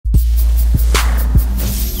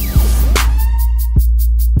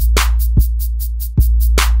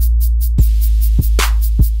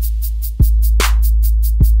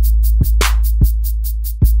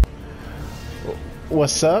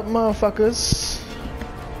What's up, motherfuckers?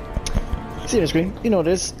 See the screen? You know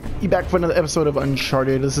this. You back for another episode of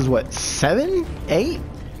Uncharted. This is what, 7, 8,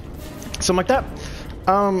 something like that.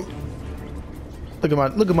 Look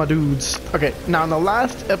at my dudes. Okay, now in the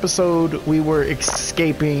last episode we were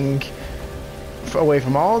escaping away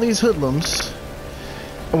from all these hoodlums,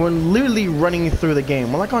 and we're literally running through the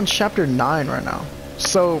game. We're like on chapter 9 right now.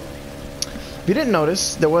 So if you didn't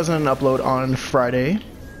notice, there wasn't an upload on Friday.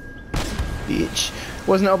 Bitch.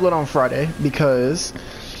 Wasn't an upload on Friday because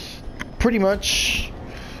pretty much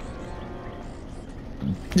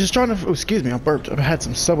just trying to, oh, excuse me, I burped. I had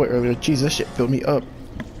some Subway earlier. Jeez, this shit filled me up.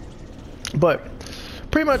 But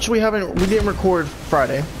pretty much we didn't record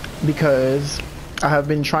Friday because I have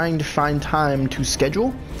been trying to find time to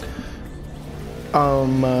schedule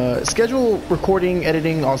recording,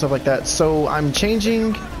 editing, all stuff like that. So I'm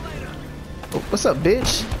changing. Oh, what's up,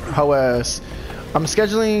 bitch? Ho ass. I'm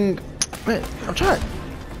scheduling. Man, I'm trying.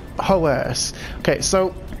 Ho ass. Okay,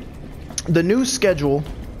 so the new schedule,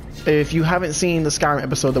 if you haven't seen the Skyrim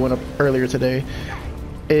episode that went up earlier today,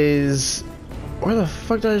 is, where the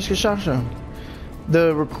fuck did I just get shot from?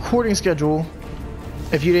 The recording schedule,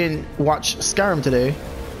 if you didn't watch Skyrim today,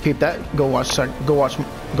 peep that. Go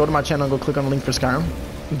to my channel and go click on the link for Skyrim.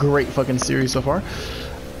 Great fucking series so far.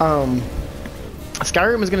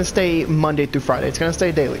 Skyrim is gonna stay Monday through Friday. It's gonna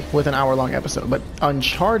stay daily with an hour-long episode. But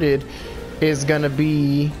Uncharted is gonna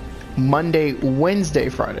be Monday, Wednesday,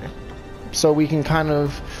 Friday. So we can kind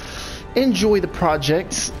of enjoy the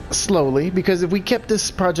projects slowly, because if we kept this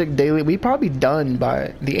project daily, we'd probably be done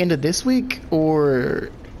by the end of this week or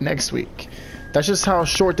next week. That's just how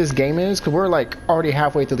short this game is, because we're like already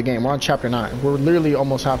halfway through the game. We're on chapter 9. We're literally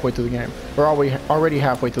almost halfway through the game. We're already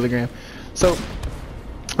halfway through the game. So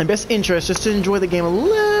in best interest, just to enjoy the game a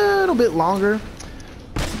little bit longer,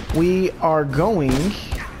 we are going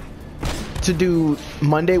to do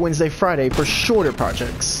Monday, Wednesday, Friday for shorter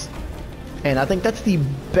projects. And I think that's the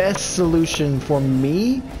best solution for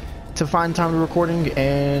me to find time to recording,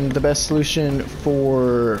 and the best solution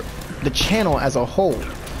for the channel as a whole.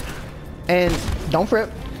 And don't fret,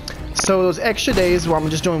 so those extra days where I'm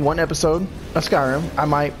just doing one episode of Skyrim, I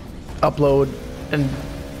might upload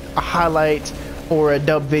a highlight or a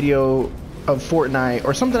dub video of Fortnite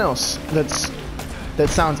or something else that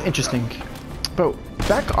sounds interesting. Bro,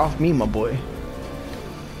 back off me, my boy.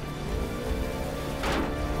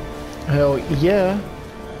 Hell yeah.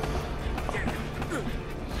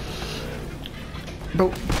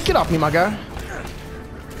 Bro, get off me, my guy.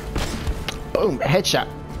 Boom, headshot.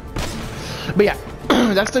 But yeah,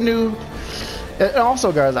 that's the new. And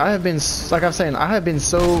also, guys, I have been, like I'm saying, I have been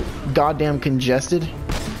so goddamn congested,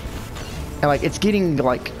 and like it's getting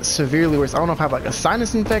like severely worse. I don't know if I have like a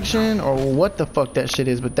sinus infection or what the fuck that shit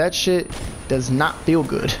is, but that shit does not feel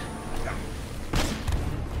good.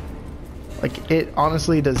 Like, it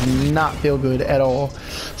honestly does not feel good at all.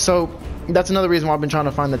 So that's another reason why I've been trying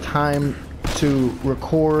to find the time to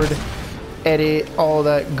record, edit, all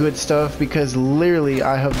that good stuff, because literally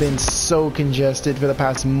I have been so congested for the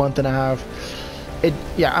past month and a half.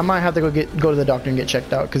 Yeah, I might have to go to the doctor and get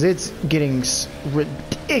checked out, because it's getting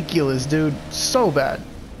ridiculous, dude. So bad.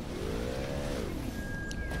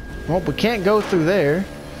 Well, we can't go through there.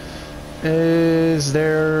 Is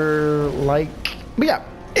there like, but yeah,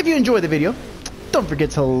 if you enjoyed the video, don't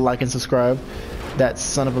forget to like and subscribe. That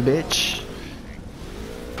son of a bitch.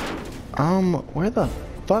 Where the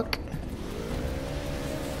fuck?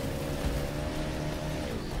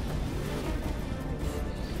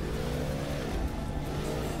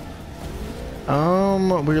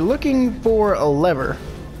 We're looking for a lever.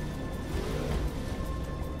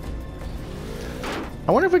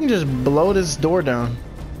 I wonder if we can just blow this door down.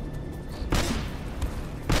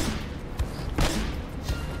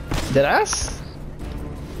 Did I?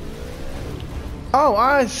 Oh,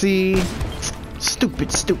 I see.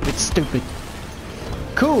 Stupid, stupid, stupid.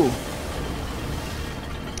 Cool.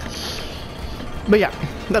 But yeah,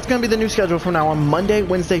 that's gonna be the new schedule from now on. Monday,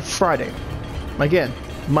 Wednesday, Friday. Again,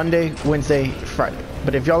 Monday, Wednesday, Friday.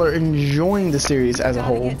 But if y'all are enjoying the series as a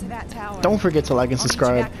whole, don't forget to like and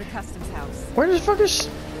subscribe. Where the fuckers?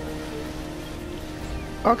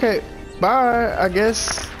 Okay, bye, I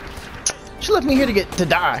guess. She left me here to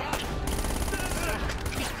die.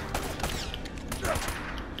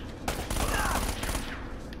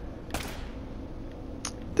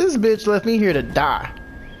 This bitch left me here to die.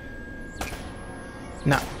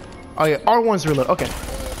 Nah. Oh yeah, R1's reload. Okay.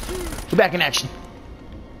 We're back in action.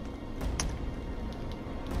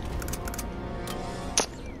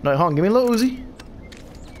 No, hold on, give me a little Uzi.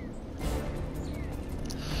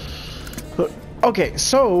 Okay,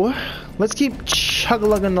 so let's keep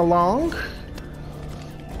chug-a-lugging along.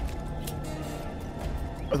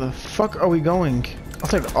 Where the fuck are we going? I'll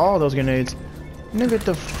take all those grenades. Nigga,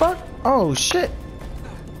 the fuck? Oh shit.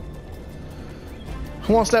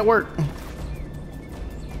 Who wants that work?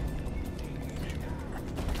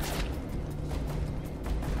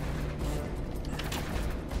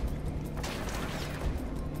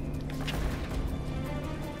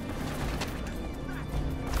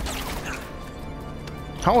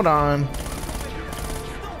 Hold on.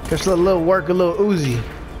 Just a little work, a little Uzi.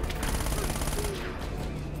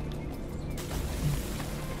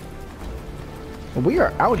 We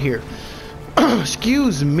are out here.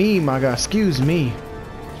 Excuse me, my God. Excuse me.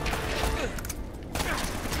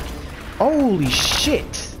 Holy shit.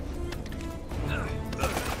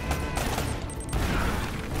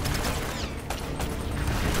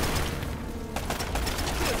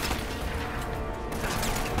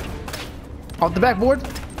 Off the backboard.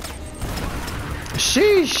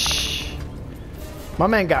 Sheesh. My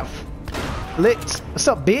man got licked. What's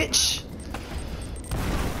up, bitch?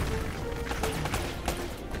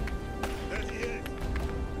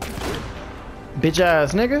 Bitch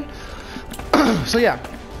ass nigga. So yeah.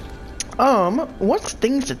 What's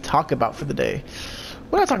things to talk about for the day?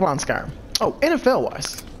 What did I talk about on Skyrim? Oh, NFL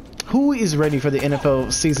wise. Who is ready for the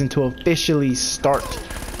NFL season to officially start?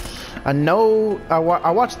 I know I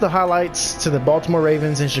watched the highlights to the Baltimore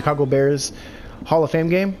Ravens and Chicago Bears Hall of Fame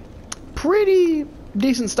game. Pretty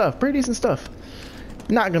decent stuff. Pretty decent stuff.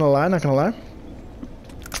 Not gonna lie, not gonna lie.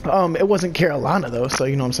 It wasn't Carolina though, so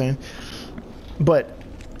you know what I'm saying. But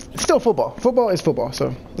it's still football. Football is football,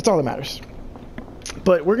 so that's all that matters.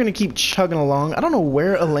 But we're gonna keep chugging along. I don't know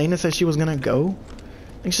where Elena said she was gonna go.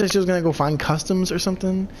 I think she said she was gonna go find customs or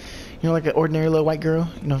something. You know, like an ordinary little white girl.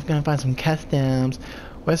 You know, gonna find some customs.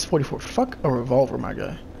 West 44. Fuck a revolver, my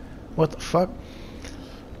guy. What the fuck?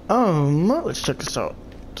 Let's check this out.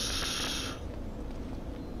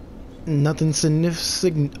 Nothing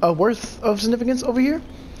worth of significance over here.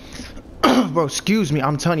 Bro, excuse me.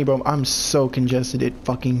 I'm telling you, bro. I'm so congested. It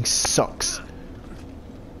fucking sucks.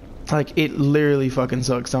 Like, it literally fucking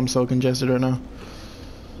sucks. I'm so congested right now.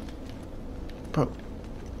 Bro,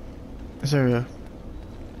 is there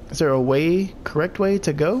a correct way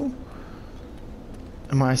to go?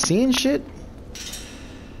 Am I seeing shit?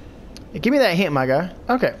 Hey, give me that hint, my guy.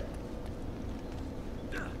 Okay.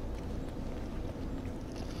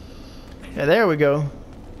 Yeah, there we go.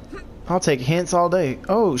 I'll take hints all day.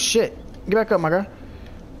 Oh shit. Get back up, my guy.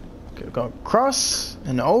 Okay, go across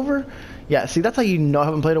and over. Yeah, see, that's how you know I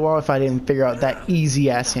haven't played a while, if I didn't figure out that easy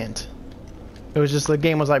ass hint. It was just the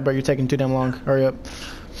game was like, bro, you're taking too damn long. Hurry up.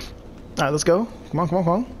 Alright, let's go. Come on, come on,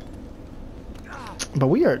 come on. But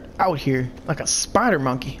we are out here like a spider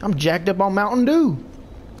monkey. I'm jacked up on Mountain Dew.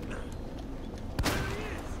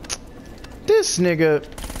 This nigga.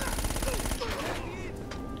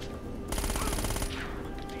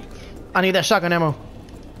 I need that shotgun ammo.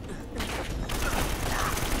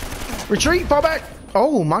 Retreat, fall back.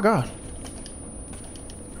 Oh my God.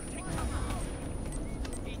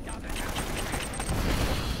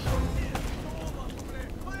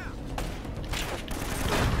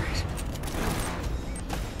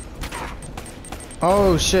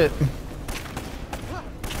 Oh shit.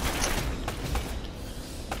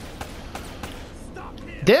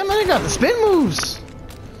 Damn, man, they got the spin moves.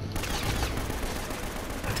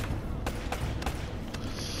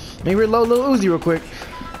 Let me reload little Uzi real quick.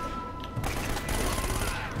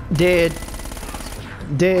 Dead.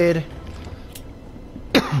 Dead.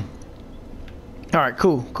 Alright,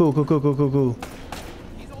 cool. Cool.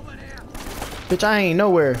 Bitch, I ain't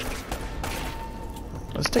nowhere.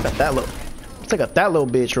 Let's take out that little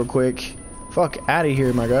bitch real quick. Fuck out of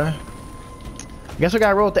here, my guy. Guess we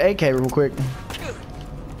gotta roll with the AK real quick.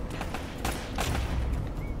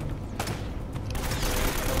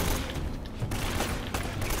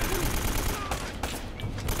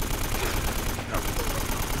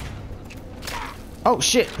 Oh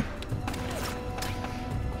shit.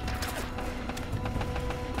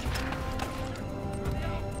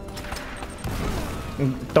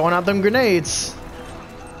 Throwing out them grenades.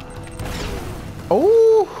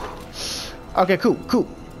 Oh. Okay, cool.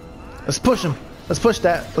 Let's push him. Let's push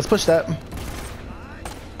that.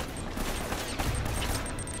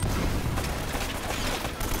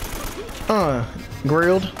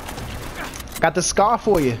 Grilled. Got the scar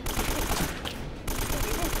for you.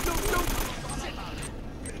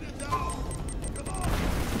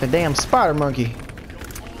 The damn spider monkey.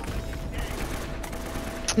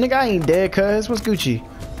 Nigga, I ain't dead, cuz. What's Gucci?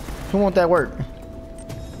 Who want that work?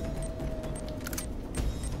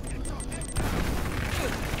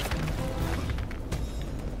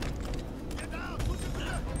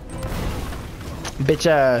 Bitch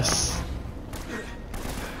ass.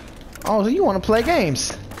 Oh, so you want to play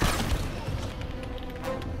games?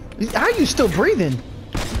 How you still breathing?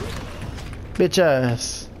 Bitch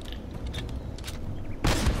ass.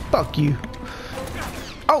 Fuck you.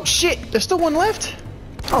 Oh shit, there's still one left?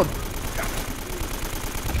 Oh.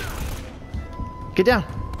 Get down.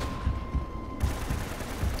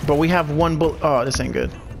 But we have one bullet. Oh, this ain't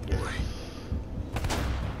good.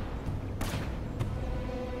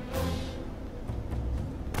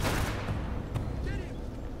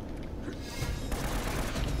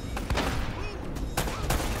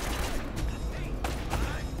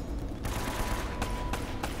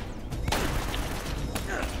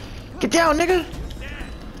 Get down, nigga!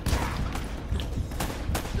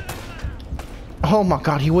 Oh my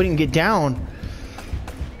god, he wouldn't get down.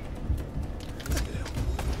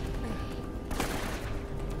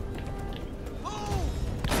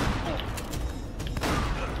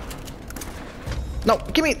 No,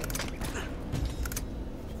 give me.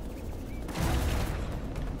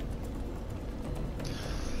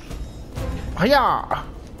 Hiya!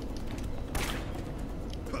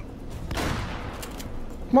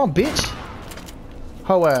 Come on, bitch.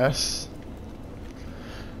 Ho ass.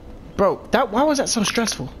 Bro, why was that so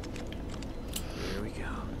stressful? Here we go.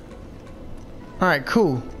 Alright,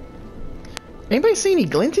 cool. Anybody see any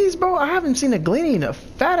glinties, bro? I haven't seen a glinty in a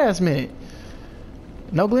fat ass minute.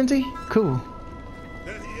 No glinty? Cool.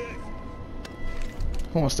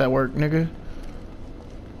 What's that work, nigga?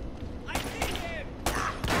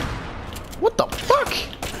 What the fuck?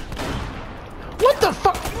 What the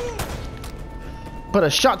fuck? But a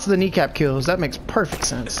shot to the kneecap kills. That makes perfect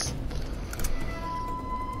sense.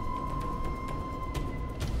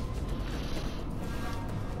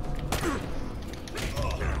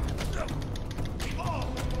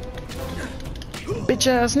 Bitch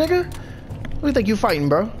ass nigga. What do you think you fighting,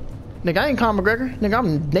 bro? Nigga, I ain't Conor McGregor. Nigga,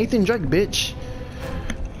 I'm Nathan Drake, bitch.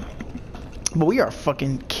 But we are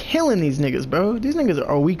fucking killing these niggas, bro. These niggas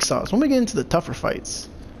are weak sauce. When we get into the tougher fights.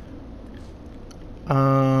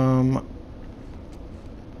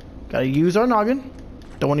 Gotta use our noggin.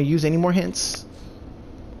 Don't want to use any more hints.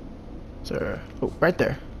 So, oh, right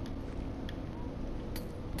there.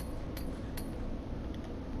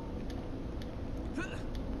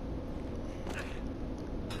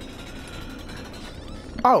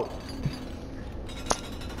 Oh.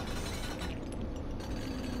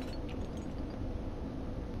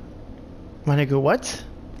 My nigga, what?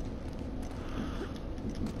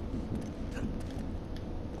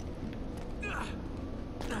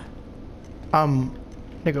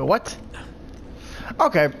 Nigga, what?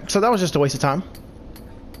 Okay, so that was just a waste of time.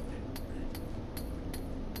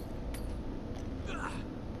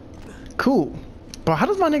 Cool. But how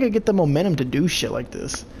does my nigga get the momentum to do shit like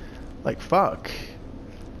this? Like, fuck.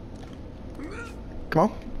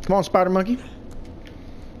 Come on. Come on, spider monkey.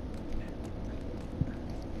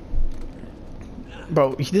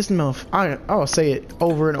 Bro, this motherfucker, I'll say it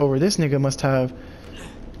over and over. This nigga must have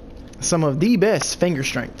some of the best finger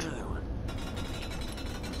strength.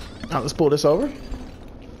 Now let's pull this over.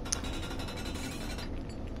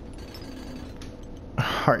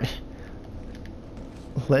 Alright.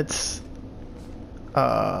 Let's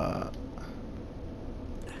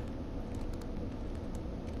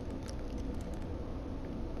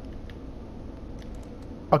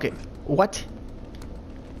okay, what?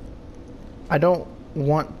 I don't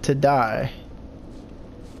want to die.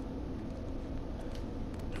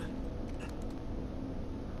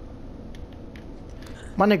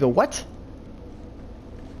 My nigga, what?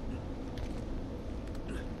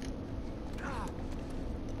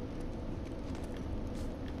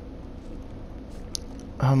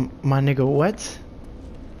 My nigga, what?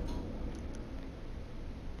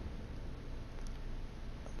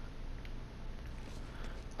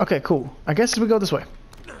 Okay, cool. I guess we go this way.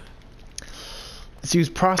 Let's use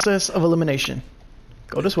process of elimination.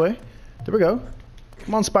 Go this way. There we go.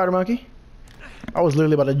 Come on, spider monkey. I was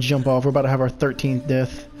literally about to jump off. We're about to have our 13th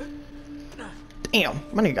death. Damn,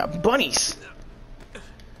 my nigga got bunnies.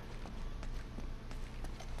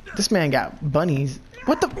 This man got bunnies.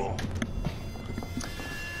 What the?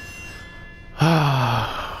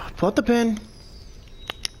 Pull out the pin.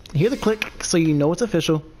 Hear the click so you know it's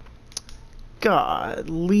official.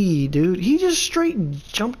 Godly, dude. He just straight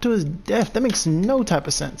jumped to his death. That makes no type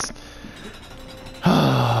of sense.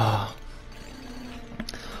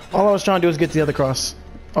 All I was trying to do was get to the other cross.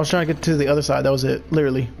 I was trying to get to the other side. That was it.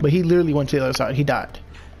 Literally. But he literally went to the other side. He died.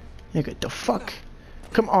 Nigga, the fuck?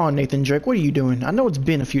 Come on, Nathan Drake. What are you doing? I know it's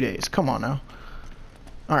been a few days. Come on now.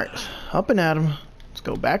 Alright. Up and at him. Let's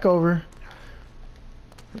go back over.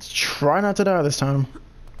 Let's try not to die this time.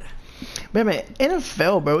 Man,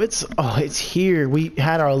 NFL, bro, it's here. We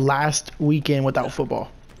had our last weekend without football.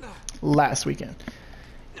 Last weekend.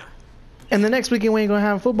 And the next weekend we ain't gonna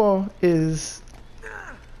have football is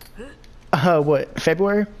what,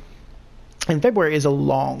 February? And February is a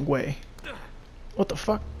long way. What the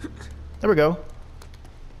fuck? There we go.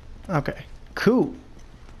 Okay. Cool.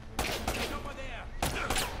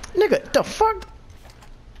 Nigga, the fuck?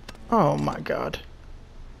 Oh my god.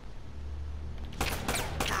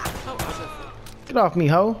 Get off me,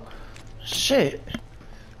 ho. Shit.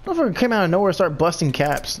 Motherfucker came out of nowhere and started busting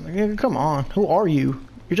caps. Like, come on. Who are you?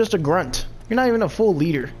 You're just a grunt. You're not even a full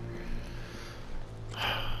leader.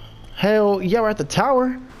 Hell yeah, we're at the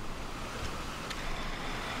tower.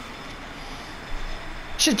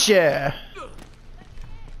 Shit yeah.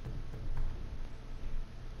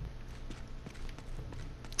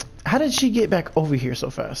 How did she get back over here so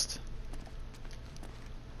fast?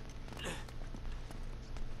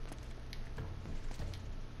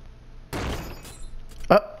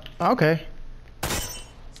 Okay.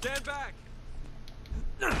 Stand back.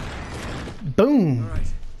 Boom. All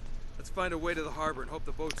right. Let's find a way to the harbor and hope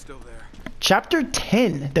the boat's still there. Chapter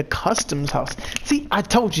 10, the customs house. See, I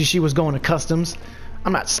told you she was going to customs.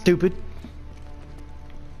 I'm not stupid.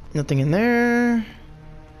 Nothing in there.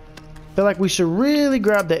 Feel like we should really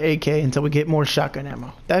grab the AK until we get more shotgun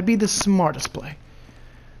ammo. That'd be the smartest play.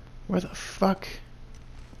 Where the fuck?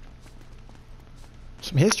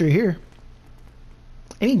 Some history here.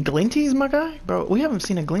 Any glinties, my guy? Bro, we haven't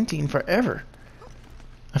seen a glinty in forever.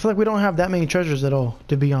 I feel like we don't have that many treasures at all,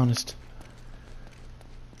 to be honest.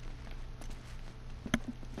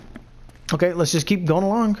 Okay, let's just keep going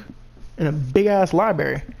along. In a big-ass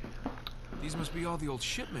library. These must be all the old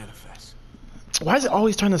ship manifests. Why does it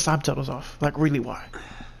always turn the subtitles off? Like, really, why?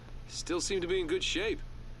 Still seem to be in good shape.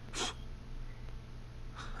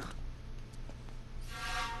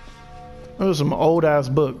 Those are some old-ass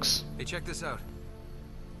books. Hey, check this out.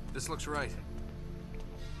 This looks right.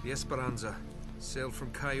 The Esperanza sailed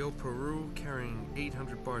from Callao, Peru, carrying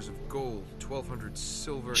 800 bars of gold, 1,200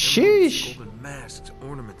 silver, emeralds, golden masks,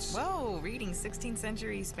 ornaments. Whoa, reading 16th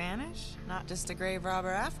century Spanish? Not just a grave robber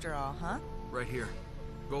after all, huh? Right here.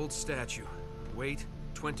 Gold statue. Weight,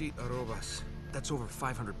 20 arrobas. That's over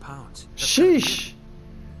 500 pounds. Sheesh.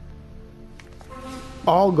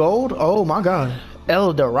 All gold? Oh my god.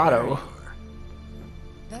 El Dorado.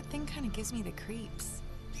 That thing kind of gives me the creeps.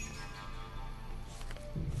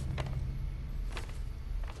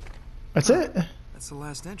 That's it? That's the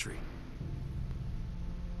last entry.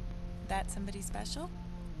 That somebody special?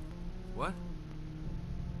 What?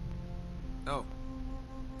 Oh.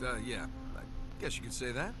 Yeah. I guess you could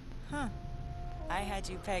say that. Huh. I had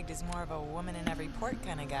you pegged as more of a woman in every port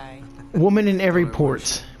kind of guy. Woman in every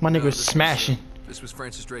port. My nigga's smashing. This was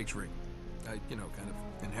Francis Drake's ring. I, kind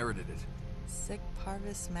of inherited it. Sic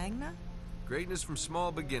parvis magna? Greatness from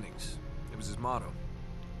small beginnings. It was his motto.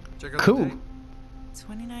 Check out Cool. the date.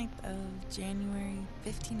 29th of January,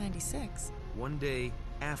 1596. One day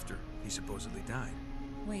after he supposedly died.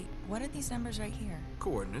 Wait, what are these numbers right here?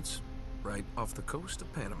 Coordinates. Right off the coast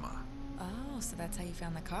of Panama. Oh, so that's how you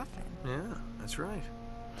found the coffin. Yeah, that's right.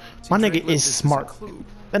 My See, nigga Drake left is this as a smart. clue.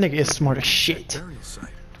 That nigga is smart as shit. Burial site.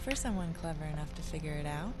 For someone clever enough to figure it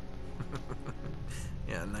out.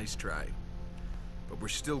 Yeah, nice try. But we're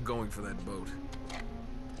still going for that boat.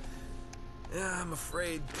 Yeah, I'm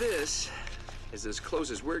afraid this is as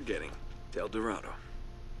close as we're getting to El Dorado.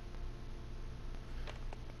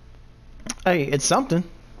 Hey, it's something.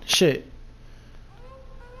 Shit.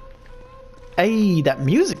 Hey, that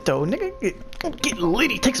music though, nigga. Get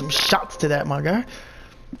litty. Take some shots to that, my guy.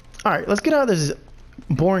 Alright, let's get out of this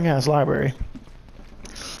boring ass library.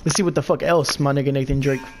 Let's see what the fuck else my nigga Nathan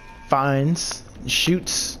Drake finds,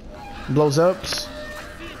 shoots, blows up.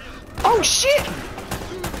 Oh shit!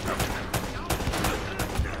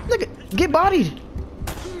 Nigga, get bodied!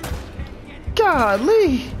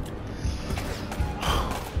 Golly!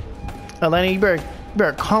 Elena, you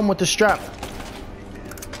better come with the strap.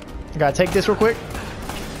 I gotta take this real quick.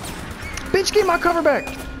 Bitch, get my cover back!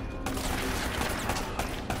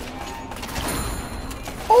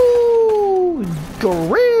 Oh,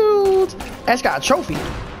 grilled! That's got a trophy.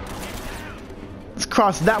 Let's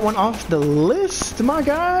cross that one off the list, my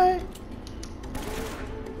guy.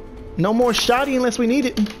 No more shoddy unless we need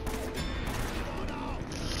it.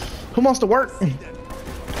 Who wants to work?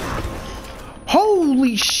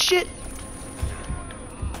 Holy shit!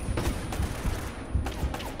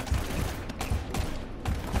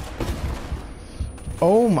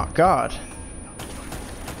 Oh my god.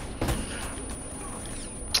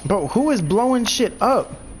 Bro, who is blowing shit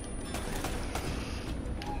up?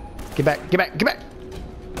 Get back, get back, get back.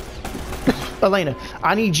 Elena,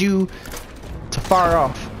 I need you to fire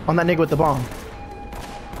off on that nigga with the bomb.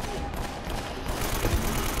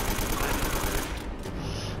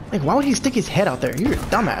 Like, why would he stick his head out there? You're a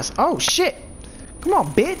dumbass. Oh, shit. Come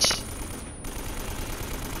on, bitch.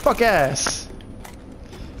 Fuck ass.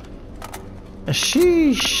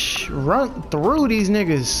 Sheesh. Run through these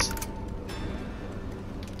niggas.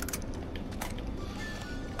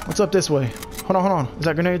 What's up this way? Hold on, hold on. Is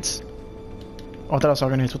that grenades? Oh, I thought I saw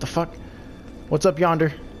grenades. What the fuck? What's up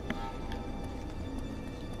yonder?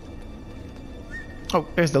 Oh,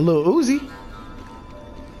 there's the little Uzi.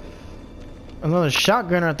 Another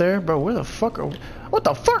shotgun right there. Bro, where the fuck are we? What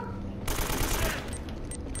the fuck?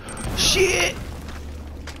 Shit!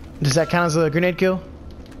 Does that count as a grenade kill?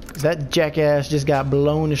 That jackass just got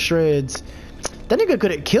blown to shreds. That nigga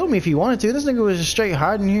could have killed me if he wanted to. This nigga was just straight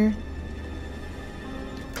hiding here.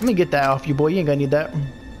 Let me get that off you, boy. You ain't gonna need that.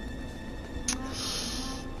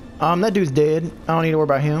 That dude's dead. I don't need to worry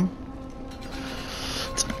about him.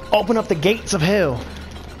 Let's open up the gates of hell.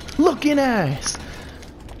 Looking ass.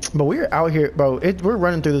 But we're out here, bro. We're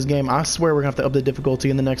running through this game. I swear we're gonna have to up the difficulty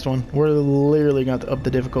in the next one. We're literally gonna have to up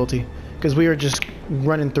the difficulty because we are just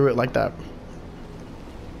running through it like that.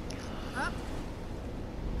 Oh,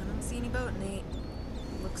 I don't see any boat, Nate.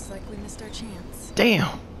 Looks like we missed our chance.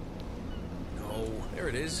 Damn. No, there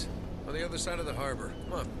it is, on the other side of the harbor.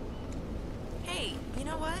 Come on. Hey, you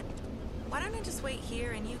know what? Why don't I just wait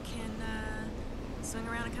here and you can swing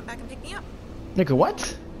around and come back and pick me up? Nigga,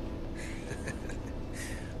 what?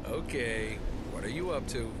 Okay, what are you up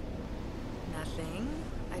to? Nothing.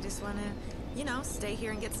 I just want to, you know, stay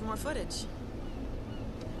here and get some more footage.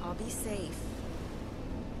 I'll be safe.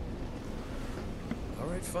 All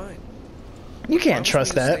right, fine. You can't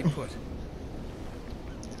trust that. Stay put.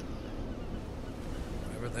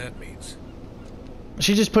 Whatever that means.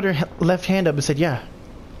 She just put her left hand up and said, yeah.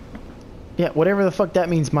 Yeah, whatever the fuck that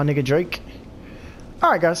means, my nigga Drake.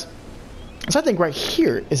 Alright, guys. So I think right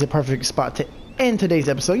here is a perfect spot to end today's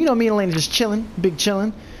episode. You know, me and Elena just chilling, big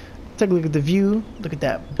chilling. Take a look at the view. Look at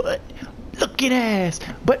that butt. Looking ass.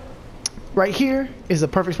 But right here is the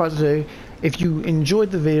perfect spot today. If you enjoyed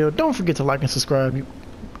the video, don't forget to like and subscribe.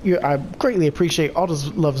 I greatly appreciate all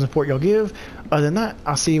the love and support y'all give. Other than that,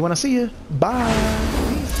 I'll see you when I see you. Bye.